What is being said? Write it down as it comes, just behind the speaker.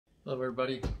Hello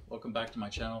everybody, welcome back to my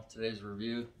channel. Today's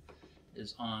review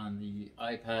is on the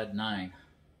iPad 9.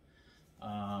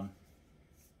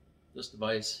 This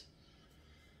device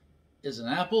is an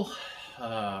Apple.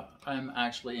 I'm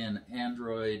actually an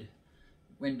Android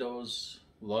Windows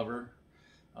lover.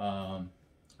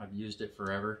 I've used it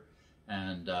forever,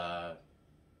 and I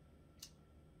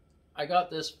got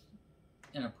this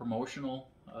in a promotional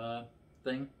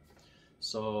thing.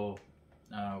 So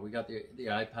we got the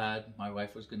iPad. My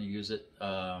wife was going to use it.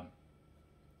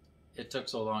 It took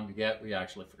so long to get, we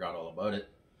actually forgot all about it.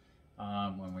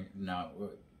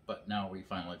 But now we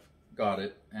finally got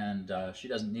it, and she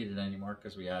doesn't need it anymore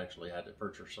because we actually had to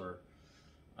purchase her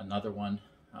another one.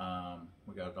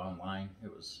 We got it online.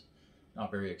 It was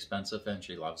not very expensive, and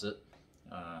she loves it.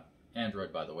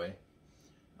 Android, by the way.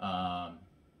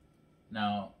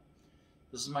 Now,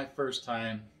 this is my first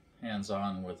time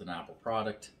hands-on with an Apple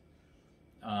product.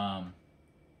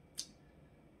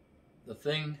 The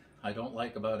thing I don't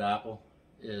like about Apple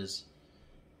is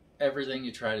everything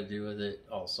you try to do with it,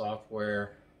 all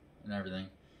software and everything,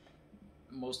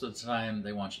 most of the time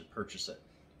they want you to purchase it.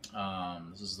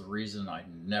 This is the reason I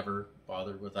never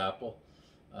bothered with Apple,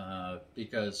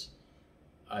 because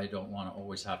I don't want to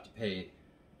always have to pay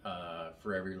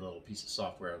for every little piece of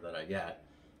software that I get,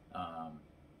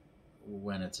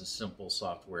 when it's a simple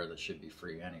software that should be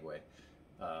free anyway.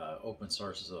 Open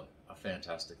source is a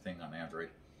fantastic thing on Android.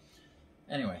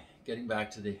 Anyway, getting back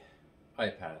to the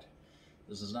iPad.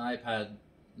 This is an iPad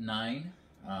 9,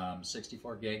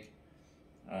 64 gig.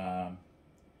 Got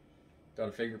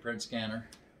a fingerprint scanner.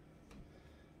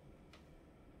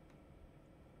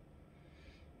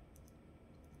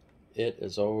 It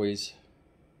is always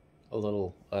a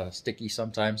little sticky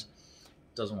sometimes.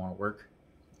 Doesn't want to work.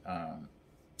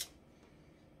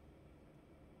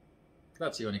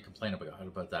 That's the only complaint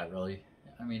about that, really.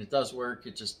 I mean, it does work.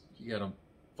 It just, you gotta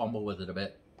fumble with it a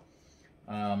bit.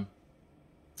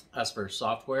 As for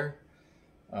software,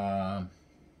 here,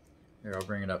 I'll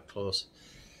bring it up close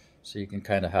so you can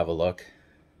kind of have a look.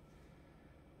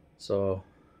 So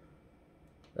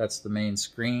that's the main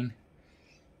screen.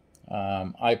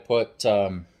 I put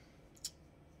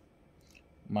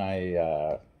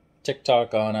my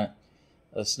TikTok on it,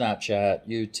 Snapchat,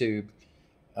 YouTube,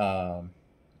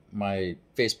 my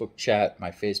Facebook chat,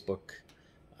 my Facebook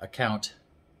account.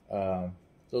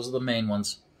 Those are the main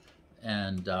ones,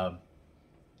 and the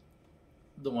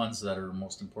ones that are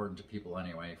most important to people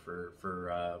anyway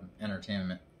for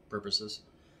entertainment purposes.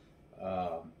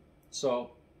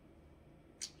 So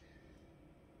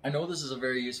I know this is a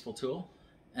very useful tool,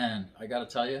 and I got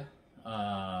to tell you,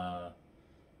 the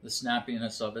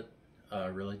snappiness of it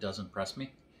really does impress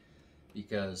me,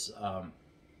 because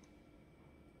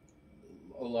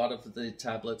a lot of the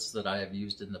tablets that I have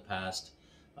used in the past,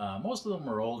 most of them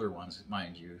were older ones,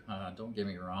 mind you, don't get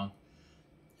me wrong,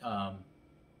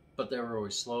 but they were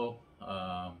always slow,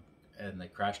 and they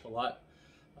crashed a lot.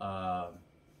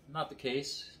 Not the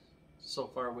case so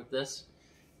far with this.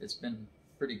 It's been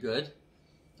pretty good.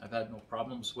 I've had no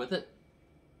problems with it.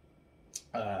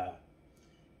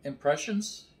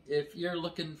 Impressions, if you're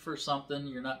looking for something,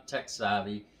 you're not tech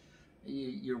savvy,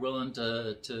 you're willing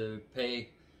to pay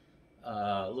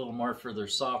a little more for their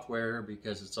software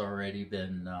because it's already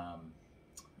been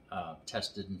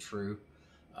tested and true,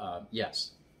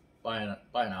 yes, buy an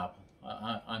Apple.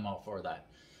 I'm all for that.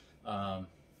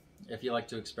 If you like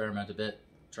to experiment a bit,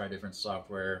 try different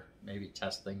software, maybe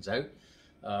test things out,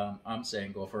 I'm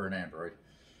saying go for an Android.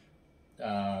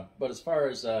 But as far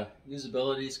as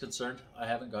usability is concerned, I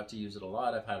haven't got to use it a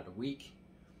lot. I've had it a week,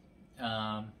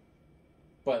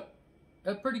 but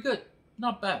pretty good,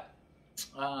 not bad.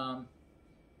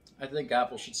 I think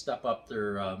Apple should step up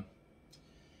their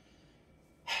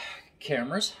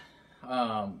cameras.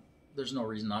 There's no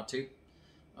reason not to.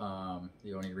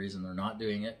 The only reason they're not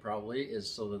doing it probably is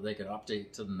so that they can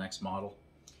update to the next model.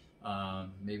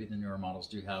 Maybe the newer models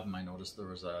do have them. I noticed there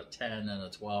was a 10 and a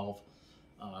 12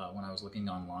 when I was looking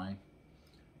online.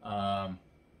 Yeah,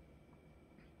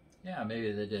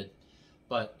 maybe they did,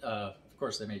 but of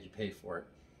course they made you pay for it.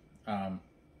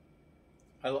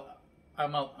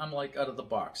 I'm like out of the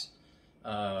box.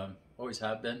 Always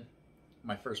have been.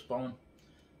 My first phone,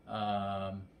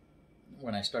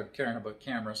 when I started caring about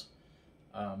cameras,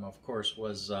 of course,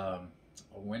 was a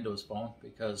Windows phone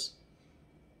because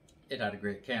it had a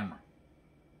great camera.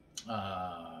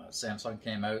 Samsung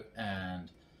came out, and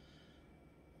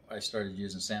I started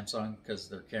using Samsung because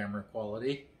of their camera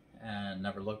quality, and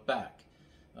never looked back.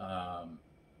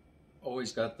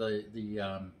 Always got the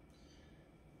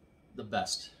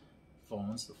best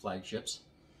phones, the flagships,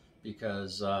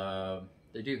 because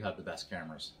they do have the best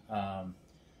cameras.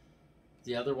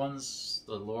 The other ones,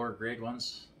 the lower grade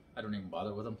ones, I don't even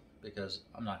bother with them because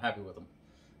I'm not happy with them.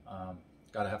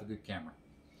 Got to have a good camera.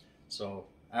 So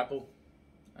Apple,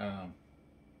 um,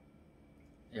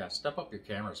 yeah, step up your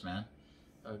cameras, man.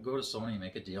 Go to Sony,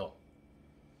 make a deal.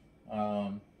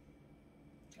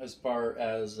 As far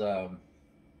as,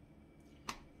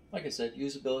 like I said,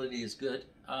 usability is good.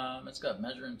 It's got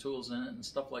measuring tools in it and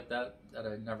stuff like that that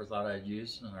I never thought I'd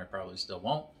use, and I probably still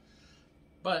won't.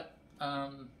 But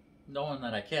knowing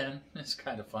that I can is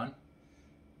kind of fun.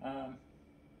 But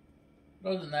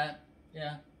other than that,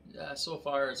 yeah, so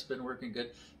far it's been working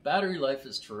good. Battery life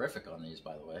is terrific on these,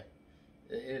 by the way.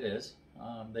 It is.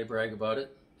 They brag about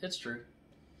it. It's true.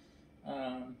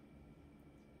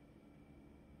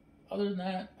 Other than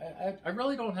that, I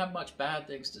really don't have much bad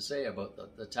things to say about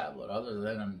the tablet, other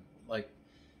than like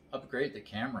upgrade the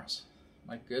cameras.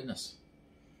 My goodness,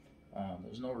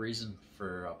 there's no reason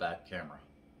for a bad camera,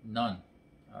 none,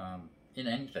 in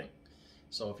anything.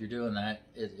 So if you're doing that,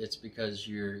 it's because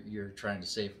you're trying to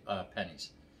save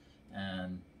pennies,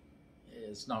 and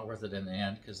it's not worth it in the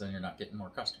end, because then you're not getting more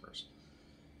customers.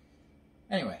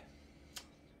 Anyway,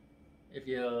 if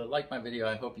you like my video,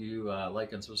 I hope you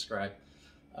like and subscribe,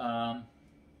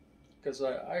 because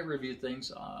I review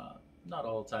things, not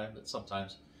all the time, but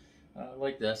sometimes,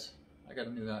 like this. I got a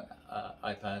new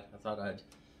iPad. I thought I'd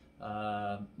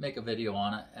make a video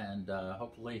on it, and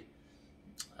hopefully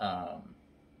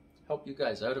help you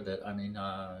guys out a bit. I mean,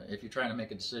 if you're trying to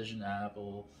make a decision,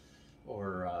 Apple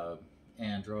or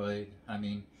Android, I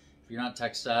mean, if you're not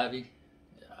tech savvy,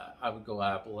 I would go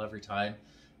Apple every time.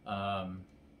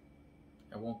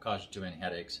 It won't cause you too many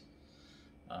headaches.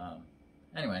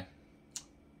 Anyway,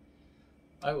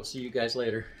 I will see you guys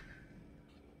later.